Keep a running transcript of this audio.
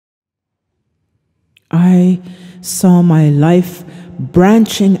I saw my life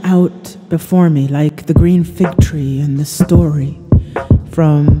branching out before me like the green fig tree in the story.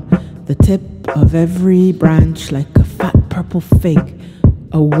 From the tip of every branch like a fat purple fig,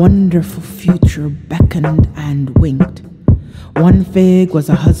 a wonderful future beckoned and winked. One fig was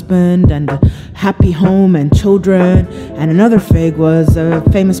a husband and a happy home and children, and another fig was a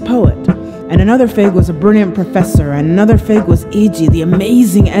famous poet. And another fig was a brilliant professor, and another fig was E.G., the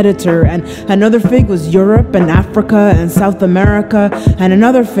amazing editor, and another fig was Europe and Africa and South America, and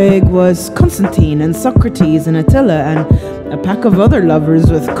another fig was Constantine and Socrates and Attila, and a pack of other lovers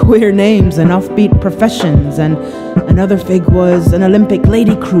with queer names and offbeat professions, and another fig was an Olympic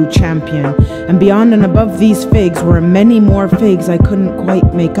lady crew champion, and beyond and above these figs were many more figs I couldn't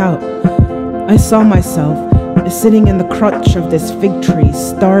quite make out. I saw myself sitting in the crotch of this fig tree,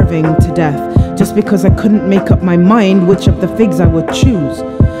 starving to death, just because I couldn't make up my mind which of the figs I would choose.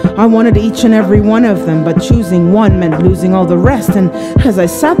 I wanted each and every one of them, but choosing one meant losing all the rest, and as I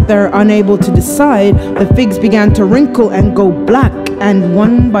sat there unable to decide, the figs began to wrinkle and go black, and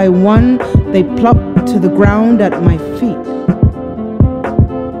one by one they plopped to the ground at my feet.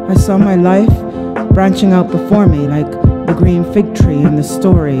 I saw my life branching out before me like the green fig tree in the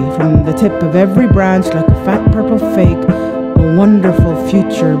story. From the tip of every branch like a fat purple fig, a wonderful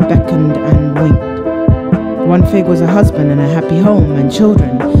future beckoned and winked. One fig was a husband and a happy home and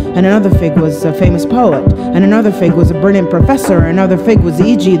children, and another fig was a famous poet, and another fig was a brilliant professor, and another fig was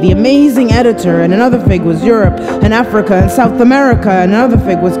E.G., the amazing editor, and another fig was Europe and Africa and South America, and another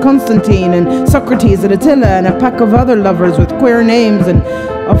fig was Constantine and Socrates and Attila, and a pack of other lovers with queer names and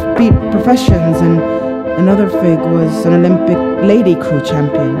offbeat professions, and another fig was an Olympic lady crew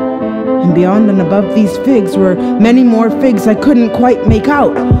champion. And beyond and above these figs were many more figs I couldn't quite make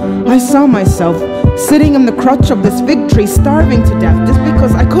out. I saw myself sitting in the crotch of this fig tree, starving to death, just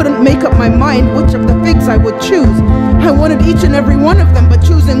because I couldn't make up my mind which of the figs I would choose. I wanted each and every one of them, but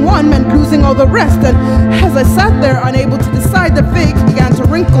choosing one meant losing all the rest. And as I sat there unable to decide, the figs began to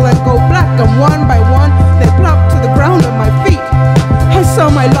wrinkle and go black, and one by one they plopped to the ground at my feet.